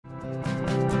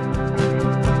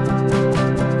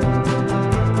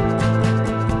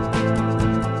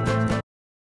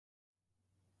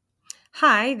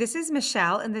Hi, this is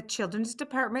Michelle in the Children's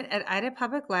Department at Ida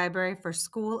Public Library for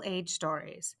School Age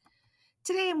Stories.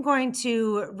 Today I'm going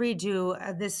to read you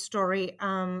this story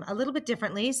a little bit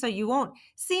differently, so you won't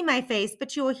see my face,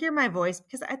 but you will hear my voice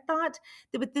because I thought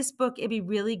that with this book it'd be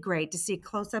really great to see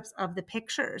close-ups of the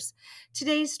pictures.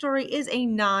 Today's story is a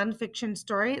nonfiction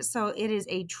story, so it is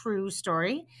a true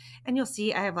story, and you'll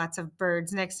see I have lots of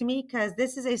birds next to me because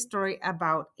this is a story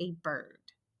about a bird.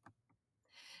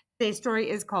 Today's story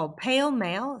is called Pale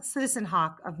Male, Citizen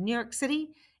Hawk of New York City.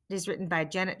 It is written by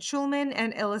Janet Schulman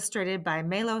and illustrated by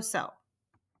Melo So.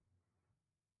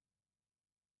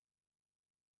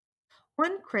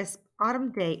 One crisp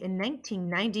autumn day in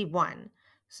 1991,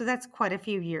 so that's quite a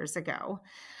few years ago,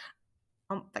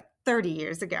 like 30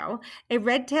 years ago, a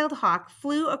red-tailed hawk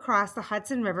flew across the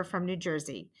Hudson River from New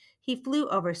Jersey. He flew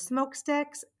over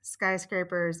smokestacks,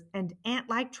 skyscrapers, and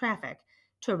ant-like traffic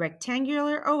to a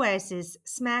rectangular oasis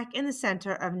smack in the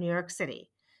center of New York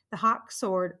City. The hawk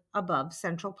soared above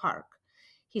Central Park.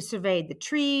 He surveyed the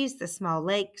trees, the small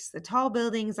lakes, the tall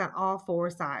buildings on all four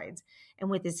sides, and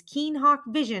with his keen hawk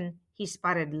vision, he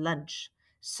spotted lunch.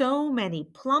 So many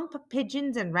plump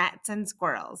pigeons and rats and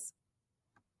squirrels.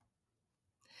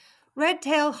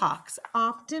 Red-tailed hawks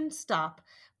often stop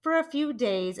for a few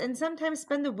days and sometimes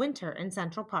spend the winter in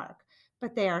Central Park,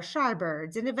 but they are shy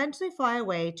birds and eventually fly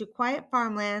away to quiet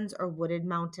farmlands or wooded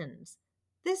mountains.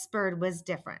 This bird was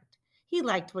different. He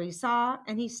liked what he saw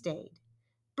and he stayed.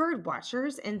 Bird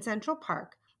watchers in Central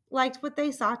Park liked what they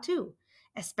saw too,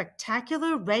 a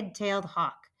spectacular red-tailed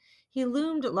hawk. He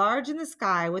loomed large in the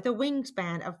sky with a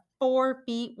wingspan of 4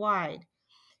 feet wide,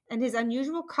 and his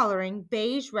unusual coloring,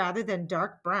 beige rather than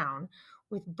dark brown,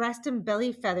 with breast and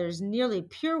belly feathers nearly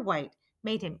pure white,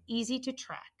 made him easy to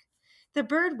track. The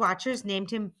bird watchers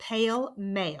named him Pale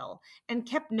Male and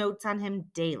kept notes on him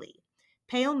daily.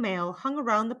 Pale Male hung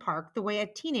around the park the way a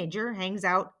teenager hangs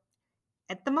out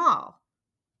at the mall.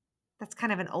 That's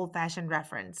kind of an old-fashioned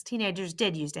reference. Teenagers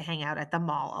did used to hang out at the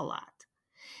mall a lot.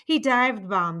 He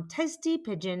dive-bombed tasty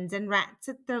pigeons and rats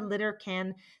at their litter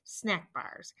can snack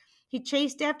bars. He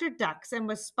chased after ducks and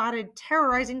was spotted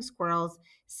terrorizing squirrels,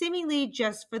 seemingly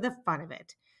just for the fun of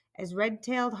it. As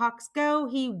red-tailed hawks go,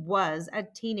 he was a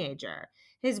teenager.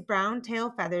 His brown tail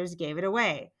feathers gave it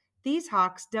away. These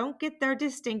hawks don't get their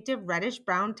distinctive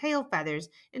reddish-brown tail feathers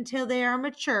until they are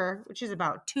mature, which is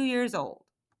about 2 years old.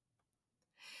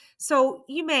 So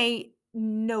you may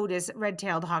notice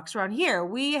red-tailed hawks around here.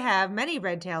 We have many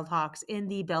red-tailed hawks in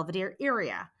the Belvedere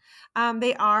area.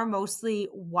 They are mostly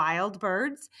wild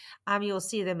birds. You'll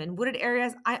see them in wooded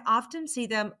areas. I often see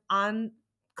them on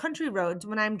country roads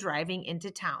when I'm driving into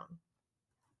town.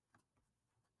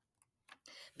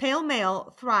 Pale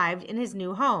Male thrived in his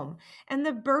new home, and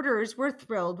the birders were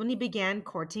thrilled when he began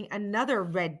courting another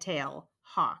red-tail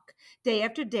hawk. Day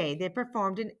after day, they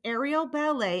performed an aerial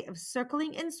ballet of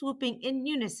circling and swooping in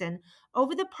unison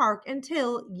over the park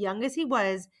until, young as he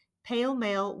was, Pale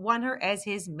Male won her as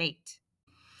his mate.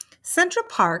 Central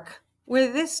Park,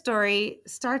 where this story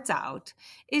starts out,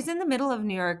 is in the middle of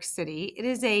New York City. It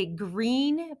is a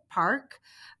green park,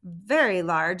 very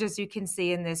large, as you can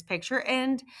see in this picture,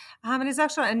 and it is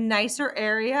actually a nicer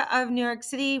area of New York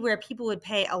City where people would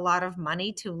pay a lot of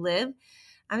money to live.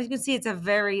 As you can see, it's a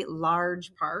very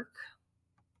large park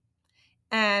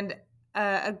and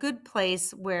a good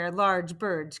place where large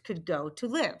birds could go to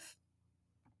live.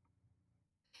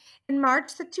 In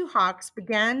March, the two hawks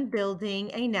began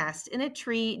building a nest in a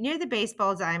tree near the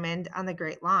baseball diamond on the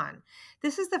Great Lawn.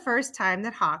 This was the first time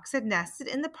that hawks had nested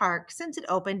in the park since it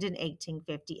opened in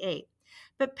 1858.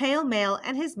 But Pale Male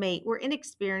and his mate were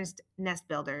inexperienced nest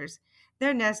builders.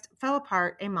 Their nest fell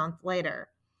apart a month later.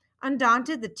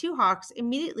 Undaunted, the two hawks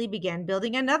immediately began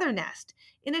building another nest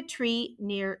in a tree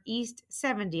near East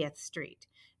 70th Street.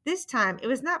 This time, it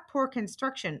was not poor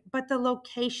construction, but the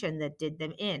location that did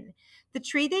them in. The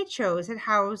tree they chose had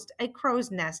housed a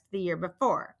crow's nest the year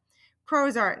before.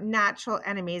 Crows are natural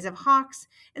enemies of hawks,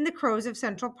 and the crows of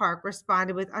Central Park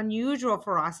responded with unusual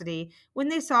ferocity when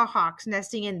they saw hawks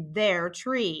nesting in their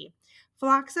tree.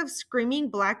 Flocks of screaming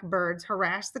black birds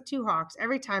harassed the two hawks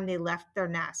every time they left their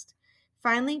nest.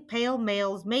 Finally, Pale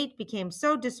Male's mate became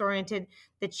so disoriented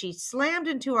that she slammed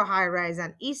into a high-rise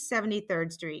on East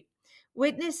 73rd Street.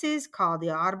 Witnesses called the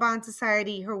Audubon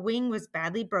Society. Her wing was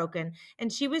badly broken, and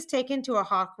she was taken to a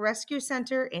hawk rescue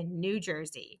center in New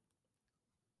Jersey.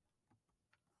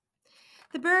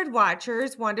 The bird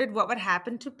watchers wondered what would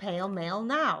happen to Pale Male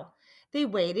now. They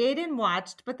waited and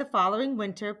watched, but the following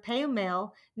winter, Pale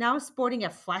Male, now sporting a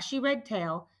flashy red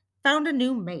tail, found a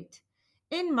new mate.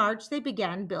 In March, they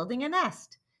began building a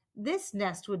nest. This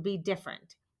nest would be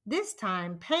different. This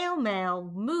time, Pale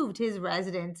Male moved his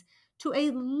residence to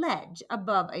a ledge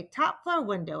above a top floor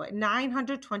window at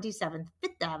 927th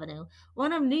Fifth Avenue,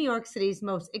 one of New York City's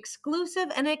most exclusive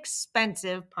and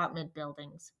expensive apartment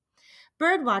buildings.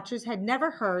 Bird watchers had never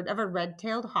heard of a red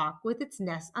tailed hawk with its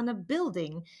nest on a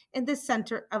building in the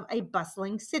center of a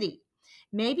bustling city.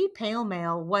 Maybe pale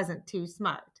male wasn't too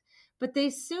smart, but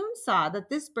they soon saw that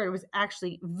this bird was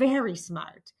actually very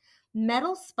smart.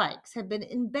 Metal spikes had been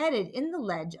embedded in the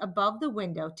ledge above the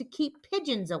window to keep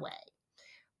pigeons away.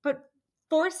 But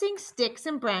forcing sticks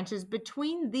and branches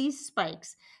between these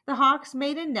spikes, the hawks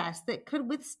made a nest that could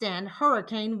withstand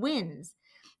hurricane winds.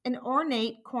 An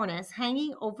ornate cornice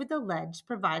hanging over the ledge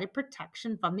provided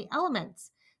protection from the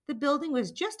elements. The building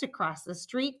was just across the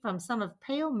street from some of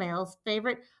Pale Male's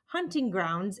favorite hunting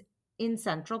grounds in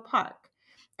Central Park.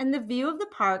 And the view of the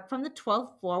park from the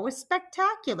 12th floor was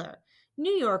spectacular.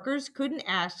 New Yorkers couldn't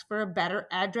ask for a better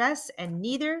address, and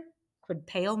neither could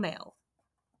Pale Male.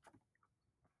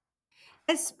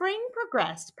 As spring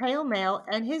progressed, Pale Male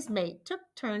and his mate took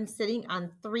turns sitting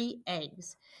on three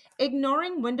eggs.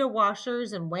 Ignoring window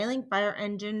washers and wailing fire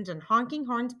engines and honking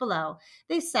horns below,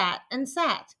 they sat,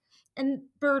 and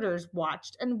birders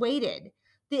watched and waited.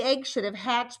 The eggs should have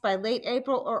hatched by late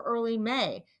April or early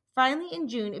May. Finally, in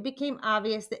June, it became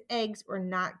obvious that eggs were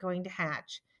not going to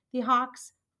hatch. The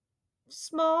Hawks'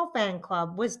 small fan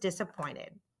club was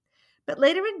disappointed. But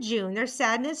later in June, their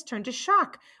sadness turned to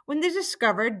shock when they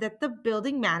discovered that the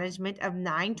building management of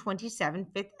 927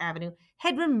 Fifth Avenue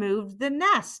had removed the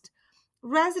nest.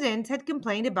 Residents had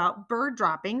complained about bird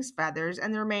droppings, feathers,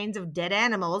 and the remains of dead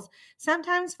animals,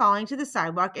 sometimes falling to the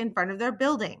sidewalk in front of their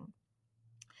building.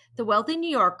 The wealthy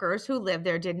New Yorkers who lived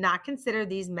there did not consider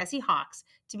these messy hawks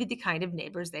to be the kind of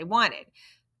neighbors they wanted.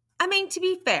 I mean, to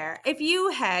be fair, if you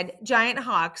had giant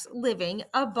hawks living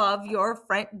above your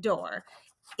front door,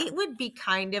 it would be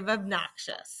kind of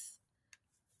obnoxious,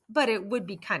 but it would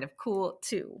be kind of cool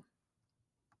too.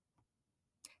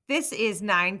 This is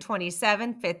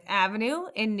 927 Fifth Avenue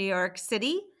in New York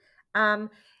City. So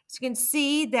you can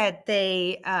see that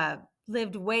they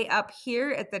lived way up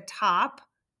here at the top.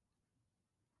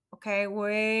 Okay,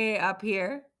 way up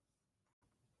here.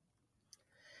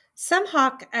 Some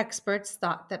hawk experts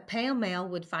thought that Pale Male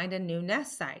would find a new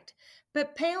nest site,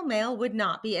 but Pale Male would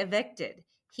not be evicted.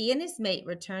 He and his mate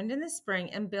returned in the spring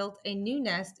and built a new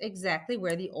nest exactly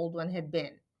where the old one had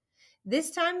been. This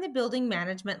time, the building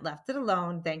management left it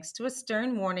alone thanks to a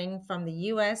stern warning from the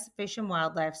U.S. Fish and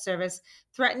Wildlife Service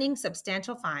threatening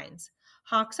substantial fines.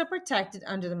 Hawks are protected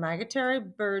under the Migratory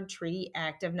Bird Treaty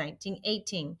Act of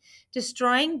 1918.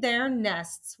 Destroying their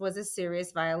nests was a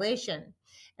serious violation.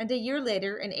 And a year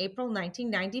later, in April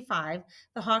 1995,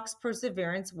 the hawk's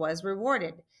perseverance was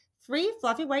rewarded. 3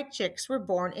 fluffy white chicks were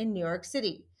born in New York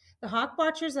City. The hawk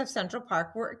watchers of Central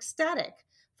Park were ecstatic.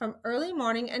 From early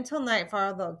morning until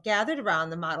nightfall, they gathered around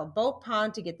the model boat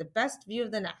pond to get the best view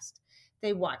of the nest.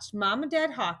 They watched Mom and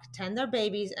Dad Hawk tend their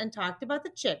babies and talked about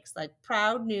the chicks like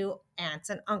proud new aunts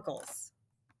and uncles.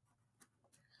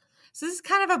 So this is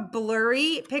kind of a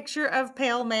blurry picture of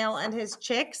Pale Male and his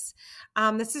chicks.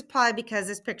 This is probably because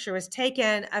this picture was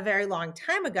taken a very long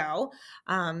time ago,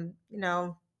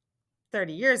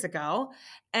 30 years ago.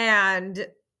 And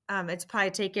it's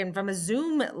probably taken from a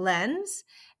zoom lens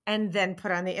and then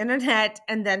put on the internet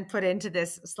and then put into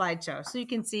this slideshow. So you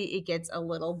can see it gets a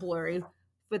little blurry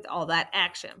with all that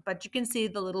action, but you can see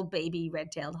the little baby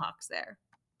red-tailed hawks there.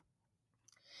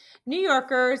 New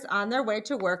Yorkers on their way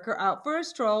to work or out for a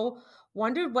stroll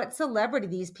wondered what celebrity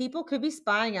these people could be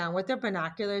spying on with their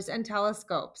binoculars and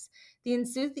telescopes. The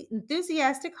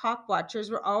enthusiastic hawk watchers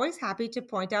were always happy to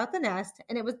point out the nest,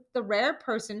 and it was the rare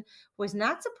person who was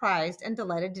not surprised and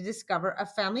delighted to discover a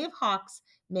family of hawks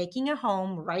making a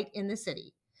home right in the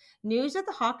city. News of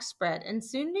the hawks spread, and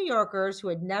soon New Yorkers who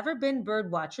had never been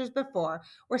bird watchers before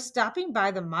were stopping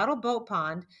by the model boat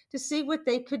pond to see what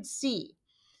they could see.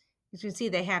 You can see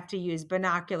they have to use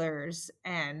binoculars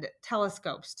and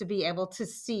telescopes to be able to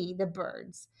see the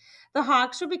birds. The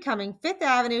hawks were becoming Fifth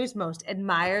Avenue's most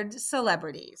admired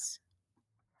celebrities.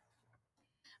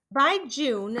 By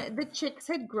June, the chicks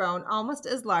had grown almost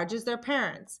as large as their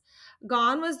parents.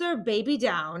 Gone was their baby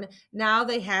down. Now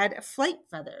they had flight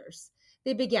feathers.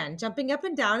 They began jumping up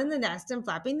and down in the nest and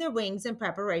flapping their wings in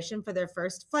preparation for their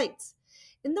first flights.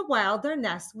 In the wild, their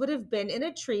nest would have been in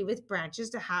a tree with branches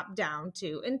to hop down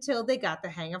to until they got the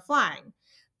hang of flying.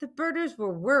 The birders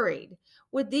were worried.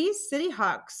 Would these city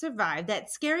hawks survive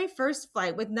that scary first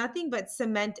flight with nothing but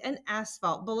cement and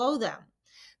asphalt below them?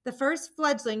 The first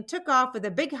fledgling took off with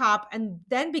a big hop and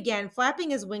then began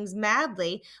flapping his wings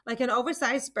madly like an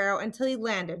oversized sparrow until he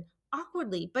landed,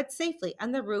 awkwardly but safely,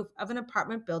 on the roof of an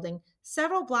apartment building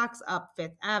several blocks up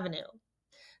Fifth Avenue.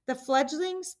 The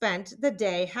fledgling spent the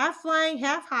day half flying,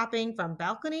 half hopping from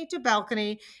balcony to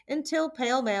balcony until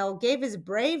Pale Male gave his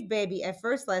brave baby a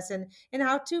first lesson in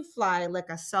how to fly like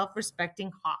a self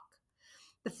respecting hawk.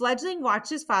 The fledgling watched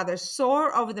his father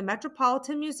soar over the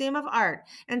Metropolitan Museum of Art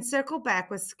and circle back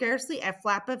with scarcely a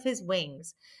flap of his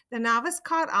wings. The novice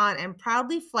caught on and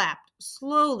proudly flapped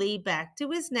slowly back to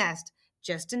his nest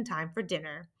just in time for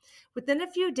dinner. Within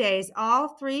a few days, all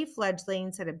three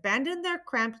fledglings had abandoned their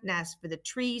cramped nest for the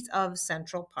trees of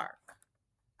Central Park.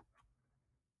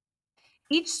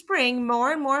 Each spring,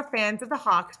 more and more fans of the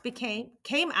Hawks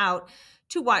came out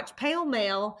to watch Pale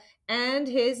Male and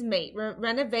his mate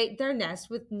renovate their nest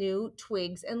with new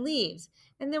twigs and leaves.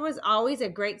 And there was always a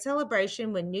great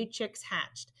celebration when new chicks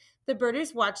hatched. The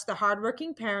birders watched the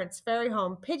hardworking parents ferry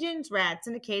home pigeons, rats,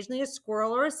 and occasionally a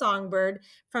squirrel or a songbird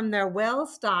from their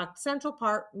well-stocked Central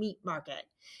Park meat market.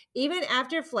 Even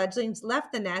after fledglings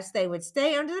left the nest, they would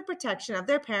stay under the protection of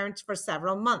their parents for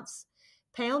several months.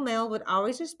 Pale Male would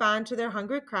always respond to their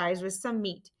hungry cries with some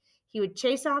meat. He would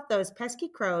chase off those pesky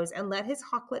crows and let his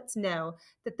hawklets know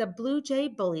that the blue jay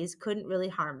bullies couldn't really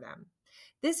harm them.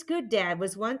 This good dad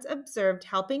was once observed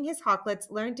helping his hawklets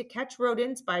learn to catch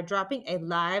rodents by dropping a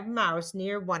live mouse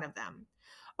near one of them.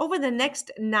 Over the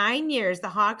next 9 years, the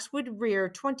Hawks would rear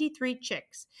 23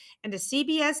 chicks, and a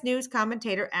CBS News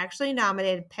commentator actually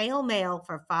nominated Pale Male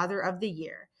for Father of the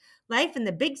Year. Life in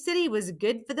the big city was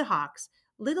good for the Hawks.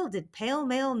 Little did Pale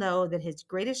Male know that his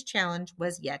greatest challenge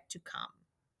was yet to come.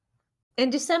 In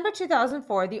December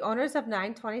 2004, the owners of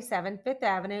 927 Fifth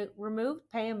Avenue removed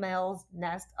Pale Male's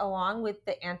nest along with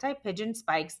the anti-pigeon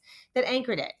spikes that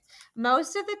anchored it.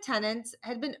 Most of the tenants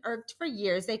had been irked for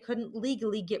years they couldn't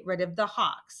legally get rid of the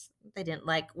hawks. They didn't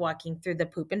like walking through the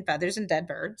poop and feathers and dead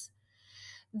birds.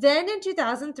 Then in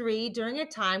 2003, during a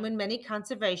time when many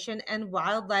conservation and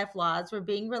wildlife laws were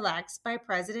being relaxed by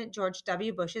President George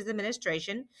W. Bush's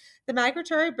administration, the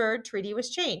Migratory Bird Treaty was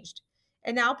changed.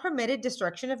 It now permitted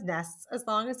destruction of nests as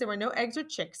long as there were no eggs or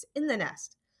chicks in the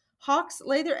nest. Hawks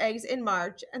lay their eggs in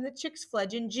March and the chicks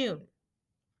fledge in June.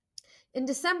 In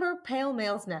December, Pale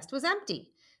Male's nest was empty.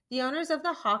 The owners of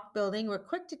the Hawk building were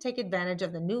quick to take advantage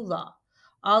of the new law.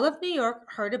 All of New York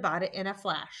heard about it in a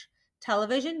flash.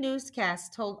 Television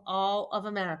newscasts told all of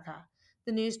America.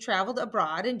 The news traveled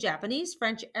abroad in Japanese,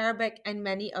 French, Arabic, and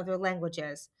many other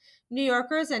languages. New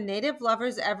Yorkers and native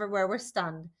lovers everywhere were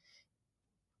stunned.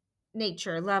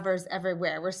 Nature lovers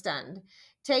everywhere were stunned.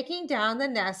 Taking down the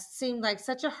nest seemed like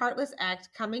such a heartless act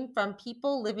coming from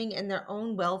people living in their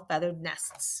own well-feathered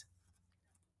nests.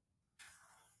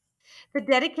 The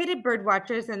dedicated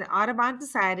birdwatchers and the Audubon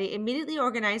Society immediately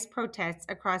organized protests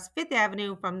across Fifth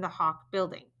Avenue from the Hawk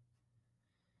building.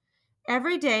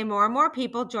 Every day, more and more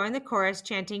people joined the chorus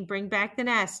chanting, "Bring back the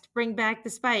nest, bring back the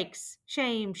spikes,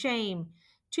 shame, shame."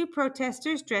 Two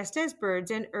protesters dressed as birds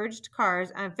and urged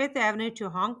cars on Fifth Avenue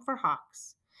to honk for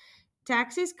hawks.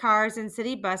 Taxis, cars, and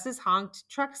city buses honked.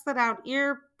 Trucks let out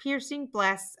ear-piercing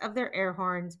blasts of their air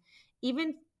horns.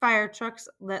 Even fire trucks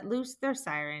let loose their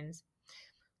sirens.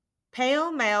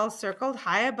 Pale Male circled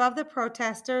high above the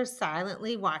protesters,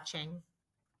 silently watching.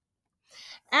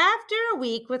 After a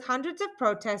week with hundreds of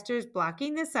protesters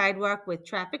blocking the sidewalk with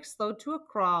traffic slowed to a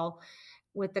crawl,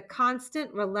 with the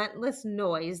constant, relentless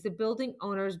noise, the building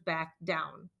owners backed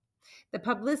down. The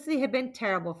publicity had been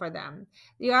terrible for them.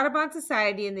 The Audubon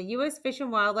Society and the U.S. Fish and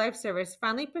Wildlife Service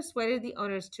finally persuaded the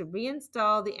owners to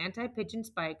reinstall the anti-pigeon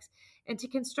spikes and to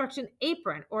construct an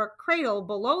apron or a cradle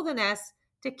below the nest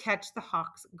to catch the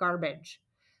hawks' garbage.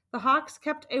 The hawks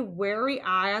kept a wary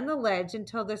eye on the ledge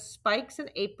until the spikes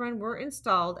and apron were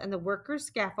installed and the workers'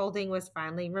 scaffolding was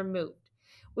finally removed.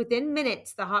 Within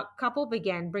minutes, the hawk couple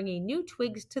began bringing new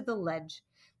twigs to the ledge.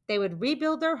 They would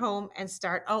rebuild their home and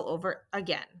start all over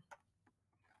again.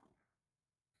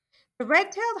 The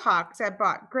red-tailed hawks had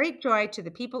brought great joy to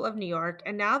the people of New York,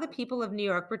 and now the people of New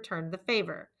York returned the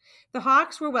favor. The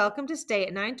hawks were welcome to stay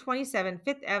at 927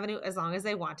 Fifth Avenue as long as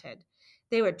they wanted.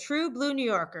 They were true blue New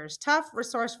Yorkers, tough,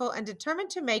 resourceful, and determined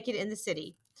to make it in the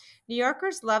city. New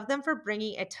Yorkers loved them for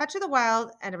bringing a touch of the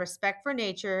wild and a respect for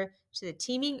nature to the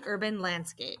teeming urban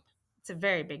landscape. It's a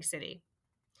very big city.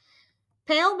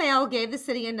 Pale Male gave the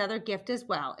city another gift as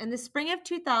well. In the spring of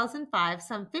 2005,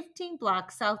 some 15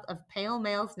 blocks south of Pale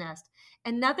Male's nest,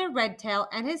 another redtail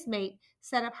and his mate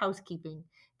set up housekeeping.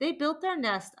 They built their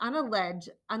nest on a ledge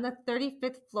on the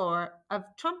 35th floor of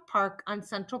Trump Park on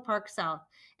Central Park South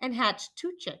and hatched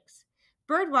 2 chicks.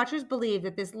 Birdwatchers believe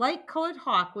that this light-colored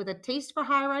hawk with a taste for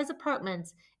high-rise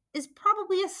apartments is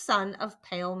probably a son of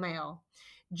Pale Male.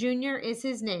 Junior is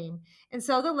his name, and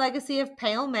so the legacy of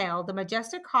Pale Male, the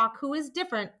majestic hawk who is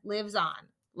different, lives on.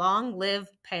 Long live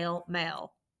Pale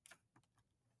Male.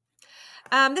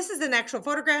 This is an actual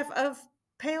photograph of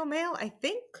pale male, I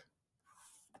think.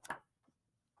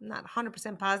 I'm not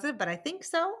 100% positive, but I think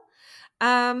so.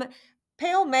 Um,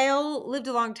 Pale male lived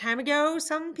a long time ago.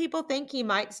 Some people think he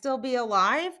might still be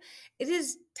alive. It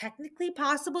is technically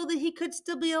possible that he could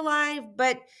still be alive,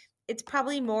 but it's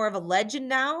probably more of a legend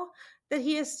now that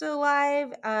he is still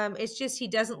alive. It's just he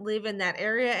doesn't live in that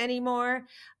area anymore.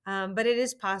 But it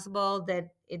is possible that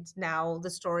it's now the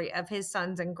story of his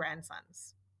sons and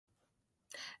grandsons.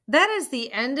 That is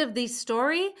the end of the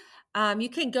story. You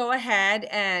can go ahead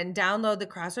and download the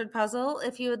crossword puzzle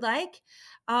if you would like,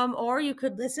 or you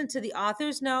could listen to the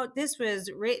author's note. This was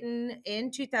written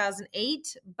in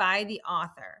 2008 by the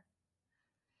author.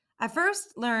 I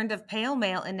first learned of pale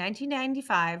male in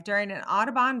 1995 during an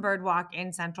Audubon bird walk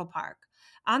in Central Park.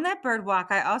 On that bird walk,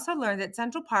 I also learned that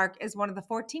Central Park is one of the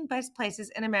 14 best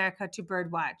places in America to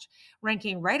birdwatch,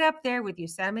 ranking right up there with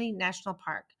Yosemite National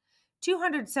Park.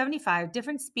 275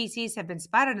 different species have been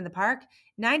spotted in the park,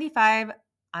 95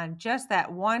 on just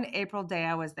that one April day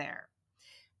I was there.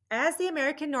 As the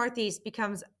American Northeast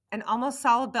becomes an almost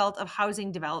solid belt of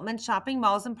housing development, shopping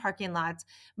malls, and parking lots,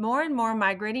 more and more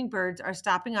migrating birds are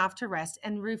stopping off to rest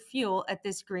and refuel at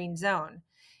this green zone.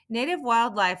 Native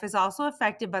wildlife is also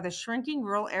affected by the shrinking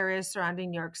rural areas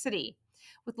surrounding New York City.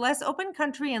 With less open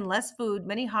country and less food,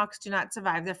 many hawks do not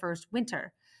survive their first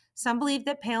winter. Some believe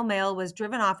that pale male was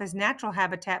driven off his natural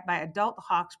habitat by adult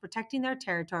hawks protecting their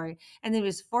territory, and he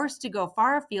was forced to go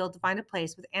far afield to find a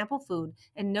place with ample food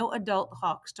and no adult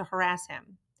hawks to harass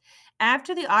him.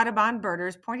 After the Audubon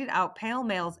birders pointed out pale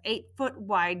male's 8-foot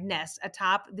wide nest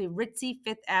atop the ritzy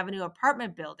Fifth Avenue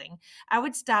apartment building, I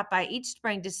would stop by each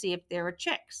spring to see if there were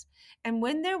chicks. And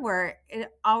when there were, it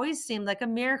always seemed like a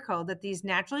miracle that these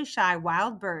naturally shy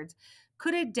wild birds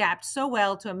could adapt so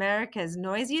well to America's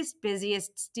noisiest,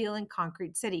 busiest steel and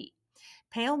concrete city.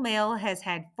 Pale male has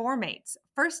had 4 mates: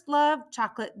 First Love,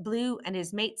 Chocolate Blue, and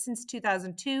his mate since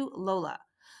 2002, Lola.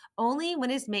 Only when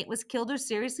his mate was killed or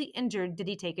seriously injured did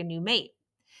he take a new mate.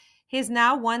 He has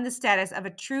now won the status of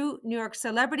a true New York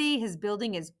celebrity. His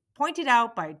building is pointed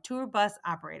out by tour bus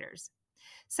operators.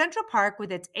 Central Park,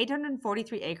 with its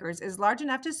 843 acres, is large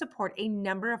enough to support a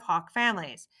number of hawk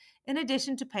families. In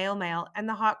addition to pale male and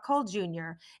the hawk Cole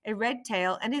Jr., a red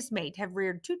tail and his mate have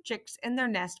reared 2 chicks in their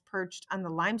nest perched on the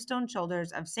limestone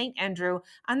shoulders of St. Andrew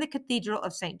on the Cathedral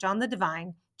of St. John the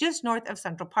Divine, just north of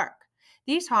Central Park.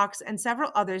 These hawks and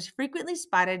several others frequently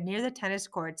spotted near the tennis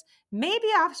courts may be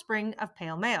offspring of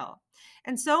pale male.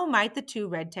 And so might the 2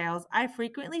 red tails I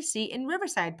frequently see in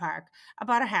Riverside Park,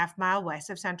 about a half-mile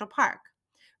west of Central Park.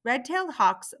 Red-tailed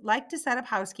hawks like to set up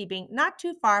housekeeping not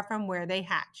too far from where they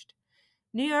hatched.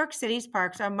 New York City's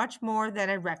parks are much more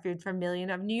than a refuge for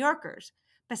millions of New Yorkers.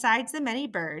 Besides the many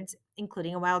birds,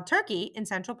 including a wild turkey in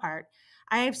Central Park,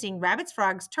 I have seen rabbits,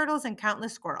 frogs, turtles, and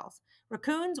countless squirrels.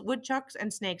 Raccoons, woodchucks,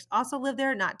 and snakes also live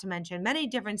there, not to mention many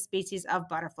different species of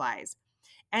butterflies.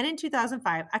 And in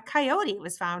 2005, a coyote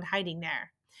was found hiding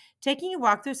there. Taking a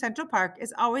walk through Central Park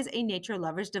is always a nature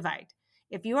lover's delight.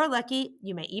 If you are lucky,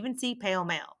 you may even see pale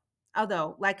male.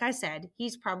 Although, like I said,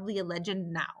 he's probably a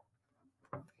legend now.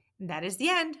 And that is the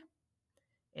end.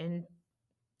 And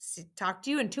talk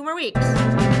to you in 2 more weeks.